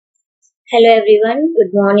Hello everyone,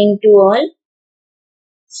 good morning to all.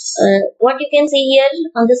 What you can see here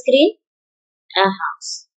on the screen? A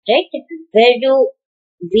house, right? Where do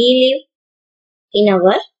we live? In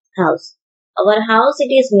our house. Our house, it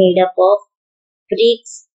is made up of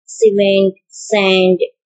bricks, cement, sand,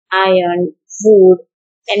 iron, wood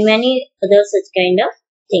and many other such kind of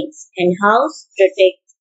things. And house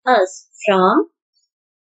protects us from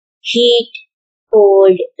heat,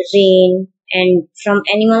 cold, rain and from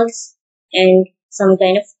animals and some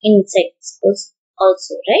kind of insects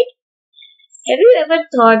also, right? Have you ever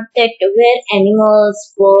thought that where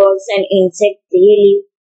animals, birds and insects they live,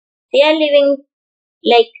 they are living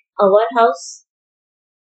like our house?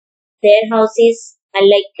 Their houses are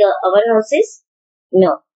like our houses?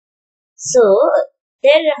 No. So,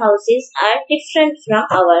 their houses are different from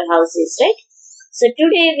our houses, right? So,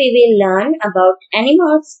 today we will learn about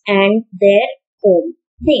animals and their home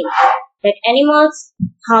name. That animals'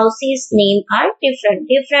 houses name are different.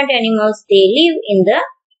 Different animals, they live in the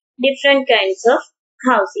different kinds of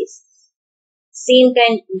houses. Same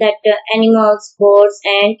kind that animals, birds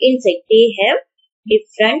and insects, they have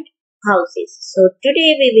different houses. So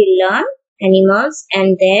today we will learn animals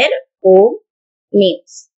and their home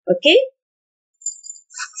names. Okay.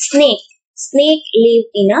 Snake. Snake live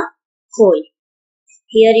in a hole.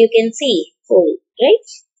 Here you can see hole,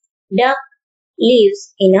 right? Duck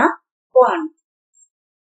lives in a pond.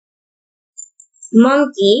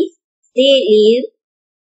 Monkey, they live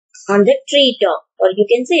on the tree top, or you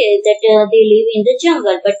can say that they live in the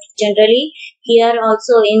jungle, but generally here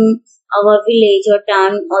also in our village or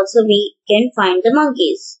town also we can find the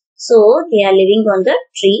monkeys. So they are living on the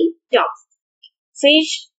tree top.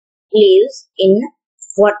 Fish lives in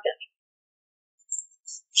water.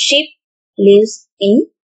 Sheep lives in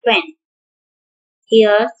pen.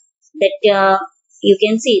 Here that you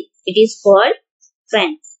can see it is called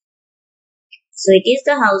pen. So it is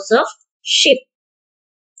the house of sheep.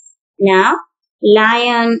 Now,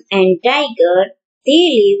 lion and tiger, they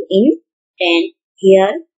live in den.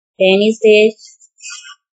 Here, den is there.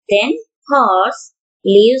 Then, horse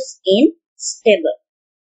lives in stable.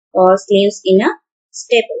 Horse lives in a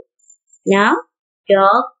stable. Now,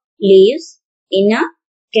 dog lives in a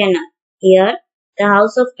kennel. Here, the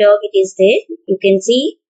house of dog, it is there. You can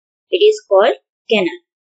see, it is called kennel.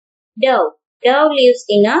 Dove. Dove lives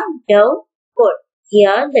in a dove cote.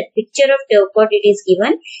 Here, the picture of dovecot it is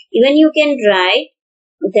given. Even you can write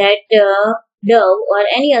that dove or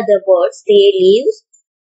any other birds, they live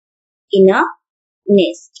in a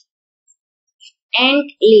nest. Ant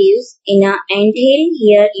lives in a ant hill.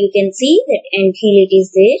 Here you can see that ant hill it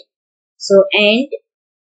is there. So ant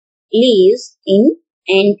lives in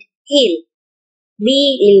ant hill.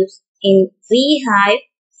 Bee lives in beehive.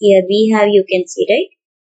 Here beehive you can see, right?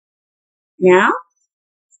 Now,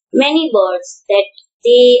 many birds that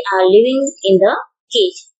they are living in the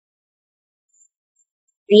cage.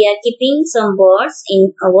 We are keeping some birds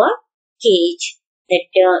in our cage that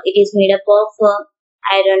it is made up of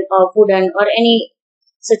iron or wooden or any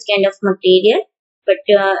such kind of material. But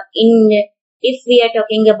if we are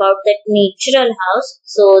talking about that natural house,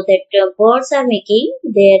 so that birds are making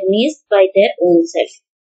their nest by their own self.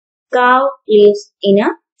 Cow lives in a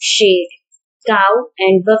shade. Cow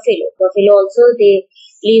and buffalo. Buffalo also they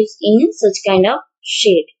lives in such kind of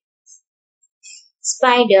shade.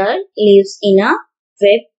 Spider lives in a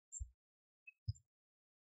web.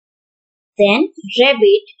 Then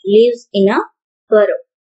rabbit lives in a burrow.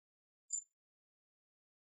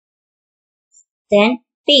 Then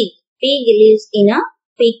pig. Pig lives in a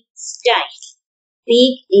pig sty.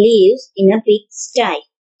 Pig lives in a pig sty.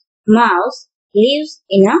 Mouse lives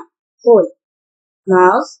in a hole.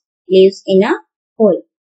 Mouse lives in a hole.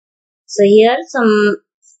 So here some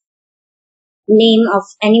name of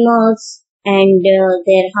animals and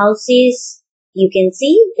their houses. You can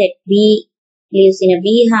see that bee lives in a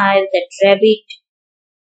beehive, that rabbit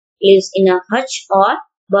lives in a hutch or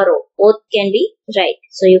burrow. Both can be right.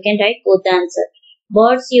 So you can write both the answer.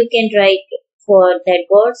 Birds you can write for that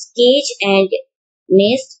bird's cage and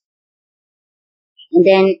nest.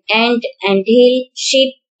 Then ant and hill.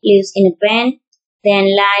 Sheep lives in a pen.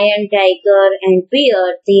 Then lion, tiger and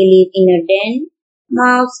bear they live in a den.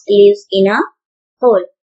 Mouse lives in a hole.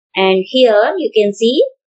 And here you can see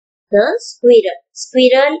the squirrel.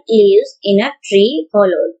 Squirrel lives in a tree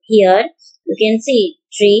hollow. Here you can see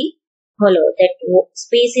tree hollow. That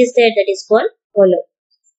space is there, that is called hollow.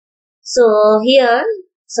 So here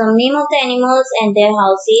some name of the animals and their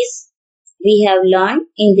houses we have learned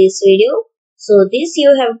in this video. So this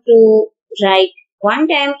you have to write one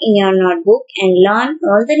time in your notebook and learn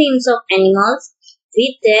all the names of animals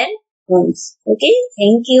with their homes. Okay,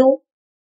 thank you.